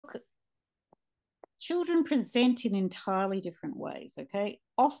children present in entirely different ways, okay?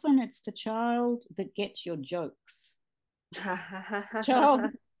 Often it's the child that gets your jokes. child,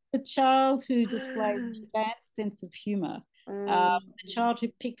 the child who displays an advanced sense of humor, the child who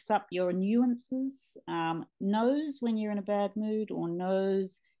picks up your nuances, knows when you're in a bad mood or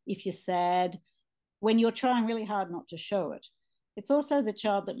knows if you're sad, when you're trying really hard not to show it. It's also the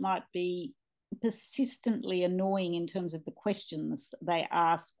child that might be persistently annoying in terms of the questions they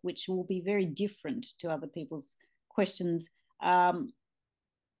ask, which will be very different to other people's questions.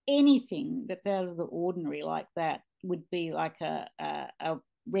 Anything that's out of the ordinary like that would be like a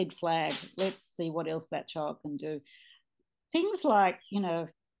red flag. Let's see what else that child can do. Things like,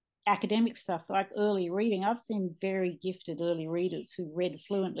 academic stuff like early reading. I've seen very gifted early readers who read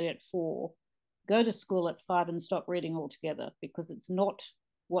fluently at 4, go to school at 5 and stop reading altogether because it's not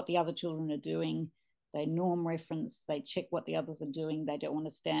what the other children are doing. They norm reference, they check what the others are doing, they don't want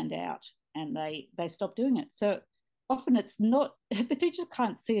to stand out, and they stop doing it. So often it's not, the teachers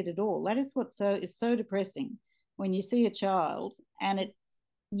can't see it at all. That is what is so depressing when you see a child and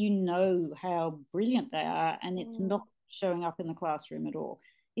how brilliant they are, and it's not showing up in the classroom at all.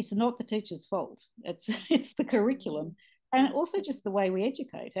 It's not the teacher's fault. It's the curriculum, and also just the way we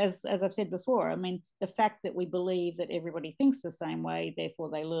educate. As I've said before, I mean, the fact that we believe that everybody thinks the same way, therefore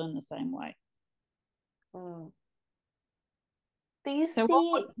they learn the same way. Do you see?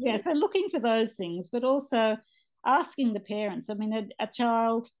 So looking for those things, but also asking the parents. I mean, a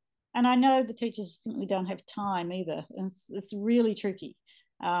child, and I know the teachers simply don't have time either, and it's really tricky.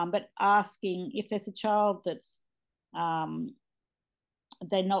 But asking if there's a child that's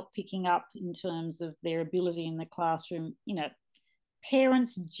they're not picking up in terms of their ability in the classroom,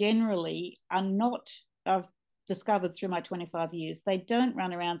 parents generally are not, I've discovered through my 25 years, they don't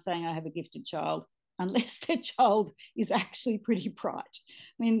run around saying, I have a gifted child, unless their child is actually pretty bright.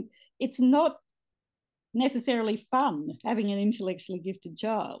 I mean, it's not necessarily fun having an intellectually gifted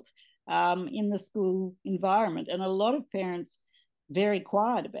child in the school environment. And a lot of parents very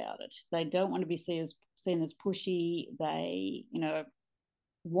quiet about it. They don't want to be seen as pushy. They,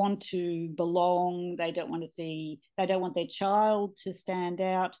 want to belong. They don't want their child to stand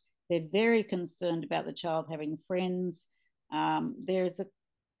out. They're very concerned about the child having friends. There's a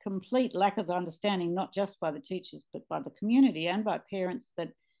complete lack of understanding, not just by the teachers, but by the community and by parents, that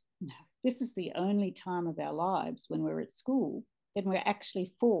this is the only time of our lives when we're at school, then we're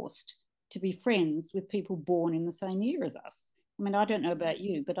actually forced to be friends with people born in the same year as us. I mean, I don't know about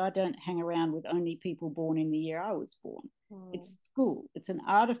you, but I don't hang around with only people born in the year I was born. It's school. It's an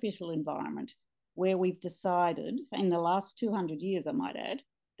artificial environment where we've decided, in the last 200 years, I might add,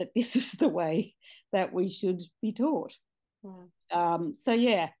 that this is the way that we should be taught. So,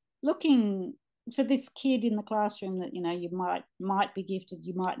 yeah, looking for this kid in the classroom that, you might be gifted,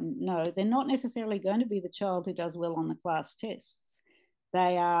 you mightn't know. They're not necessarily going to be the child who does well on the class tests.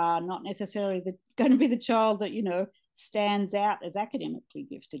 They are not necessarily going to be the child that, stands out as academically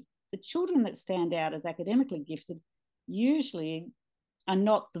gifted. The children that stand out as academically gifted usually are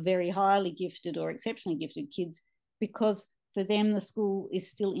not the very highly gifted or exceptionally gifted kids, because for them the school is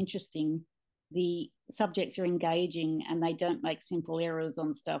still interesting, the subjects are engaging, and they don't make simple errors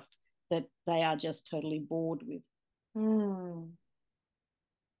on stuff that they are just totally bored with.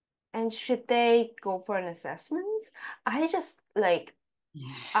 And should they go for an assessment? I just like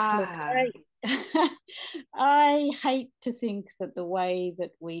Look, I hate to think that the way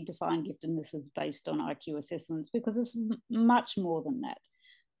that we define giftedness is based on IQ assessments, because it's much more than that.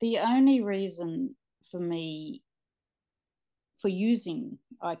 The only reason for me for using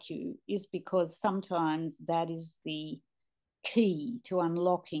IQ is because sometimes that is the key to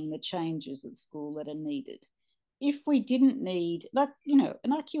unlocking the changes at school that are needed. If we didn't need, an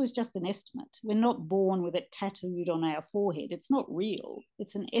IQ is just an estimate. We're not born with it tattooed on our forehead. It's not real.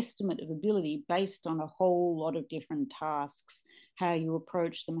 It's an estimate of ability based on a whole lot of different tasks, how you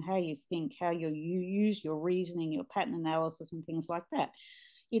approach them, how you think, how you use your reasoning, your pattern analysis, and things like that.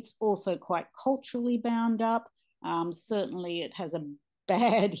 It's also quite culturally bound up. Certainly, it has a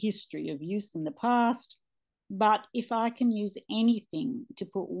bad history of use in the past. But if I can use anything to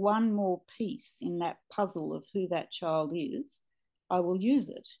put one more piece in that puzzle of who that child is, I will use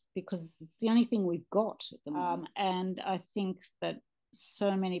it, because it's the only thing we've got at the moment. And I think that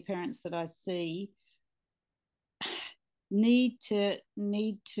so many parents that I see need to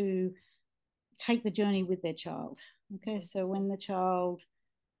take the journey with their child. Okay, so when the child,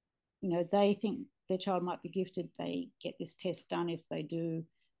 they think their child might be gifted, they get this test done if they do,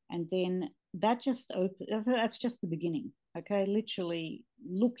 and then that's just the beginning. Okay, literally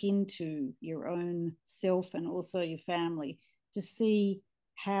look into your own self and also your family to see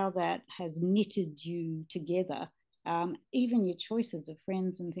how that has knitted you together, even your choices of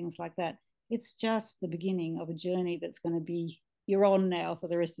friends and things like that. It's just the beginning of a journey that's going to be you're on now for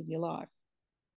the rest of your life.